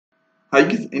Hi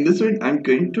guys, in this video I'm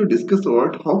going to discuss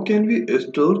about how can we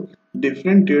store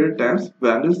different data types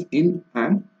values in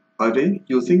an array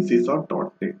using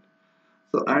C#.NET.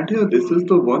 So and here this is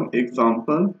the one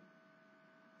example,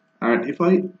 and if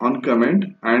I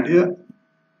uncomment, and here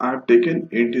I have taken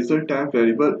integer type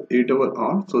variable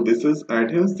 $8/r. So this is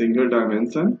at here single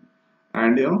dimension,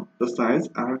 and here the size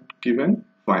I have given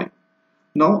 5.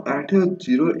 Now at here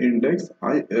 0 index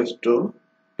I store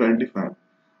 25.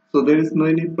 So there is no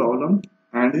any problem,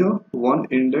 and here one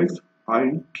index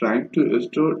I'm trying to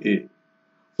store A.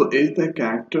 So A is the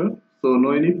character, so no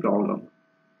any problem.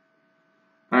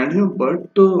 And here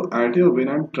but at here when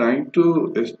I'm trying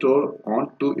to store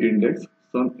on to index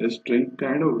some string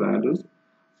kind of values,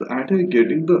 so at here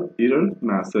getting the error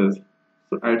message.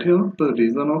 So at here the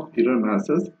reason of error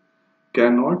message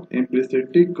cannot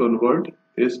implicitly convert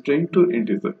a string to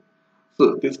integer.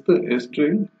 So this is the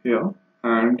string here,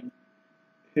 and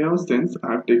here since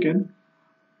I have taken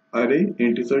array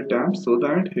integer type, so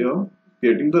that here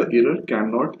getting the error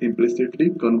cannot implicitly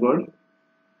convert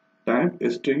type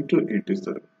string to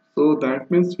integer. So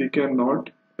that means we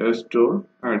cannot store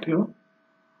at here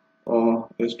or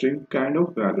a string kind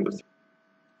of values.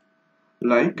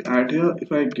 Like at here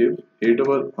if I give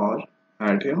 $8/r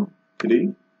at here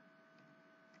 3.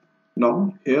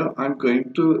 Now here I'm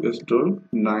going to store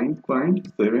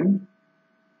 9.7.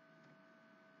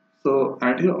 So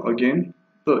at here again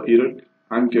the error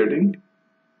I'm getting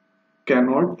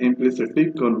cannot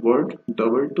implicitly convert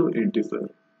double to integer.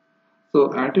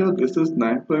 So at here this is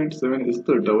 9.7 is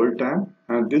the double type,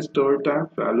 and this double type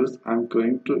values I'm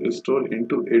going to store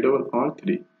into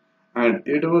 $8/r3, and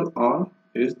 $8/r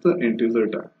is the integer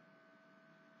type.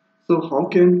 So how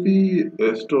can we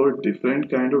store different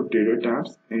kind of data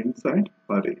types inside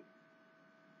array?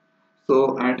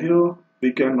 So at here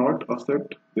we cannot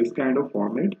accept this kind of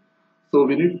format. So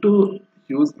we need to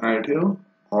use at here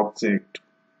object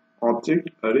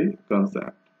array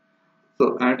concept.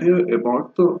 So at here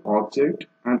about the object,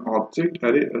 an object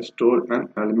array store an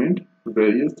element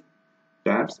various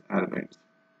types elements.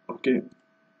 Okay.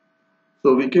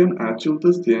 So we can achieve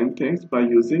the same things by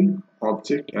using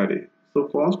object array. So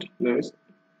first let's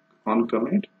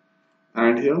uncomment,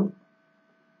 and here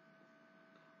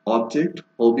object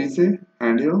obj,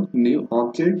 and here new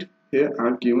object, here I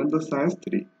have given the size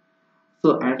 3.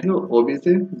 So at here obj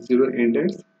 0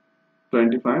 index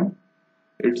 25,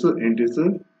 it's an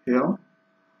integer here,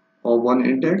 or 1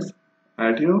 index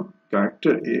at here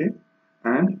character A,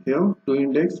 and here 2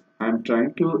 index I'm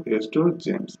trying to store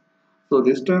James. So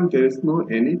this time there is no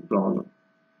any problem.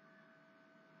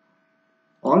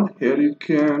 Or here you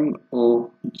can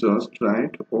just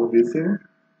write obj,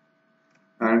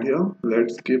 and here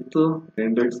let's keep the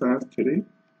index as 3,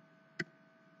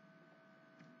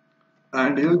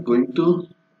 and here going to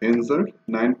insert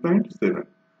 9.7.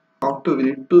 After we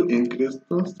need to increase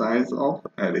the size of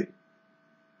array.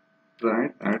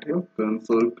 Right at your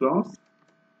console class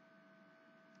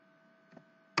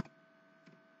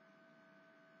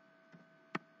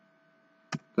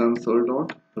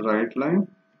console.writeLine,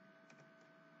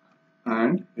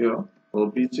 and here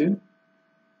obj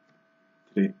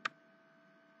 3.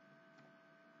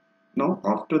 Now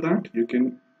after that you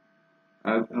can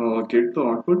get the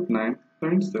output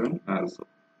 9.7 also.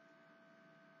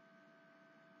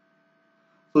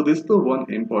 So this is the one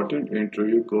important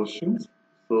interview questions.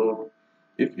 So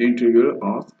if interviewer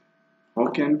asks how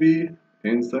can we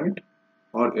insert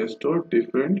or store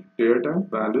different data type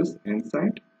values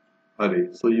inside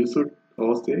array, so you should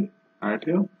say at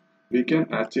here we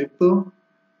can achieve the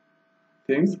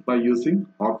things by using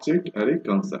object array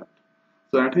concept.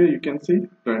 So at here you can see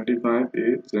 25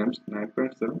 8 James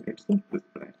 9.7, it's a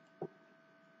display.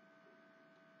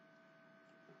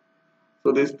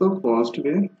 So this is the first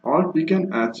way, or we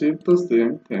can achieve the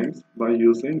same things by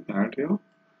using at here.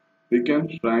 We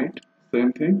can write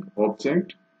same thing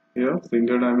object here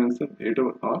single dimension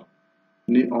 $8/r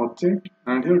new object,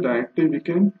 and here directly we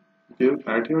can give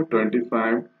at here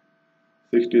 25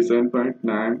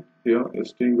 67.9 here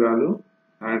string value,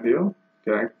 and here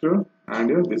character, and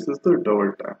here this is the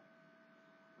double type,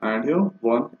 and here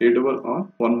 1 $8/r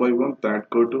 1 by 1 that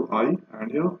go to I,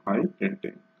 and here I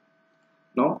printing.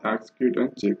 Now execute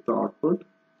and check the output.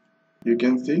 You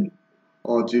can see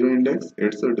 0 index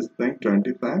it's a displaying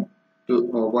 25, to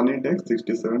 1 index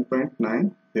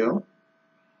 67.9 here,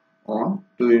 on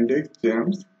 2 index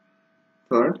James,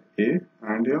 third A,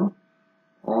 and here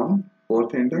on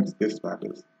 4th index this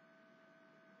values.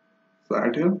 So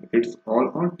at here it's all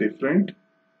on different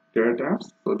data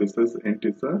types. So this is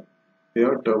integer,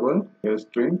 here double, here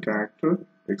string, character,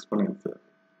 exponential.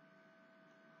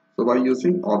 So by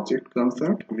using object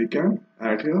concept, we can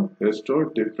add here store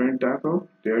different type of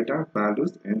data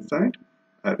values inside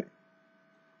array.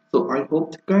 So I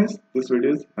hope guys this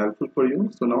video is helpful for you.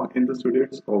 So now in this video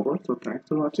it's over. So thanks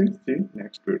for watching. See you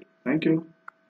next video. Thank you.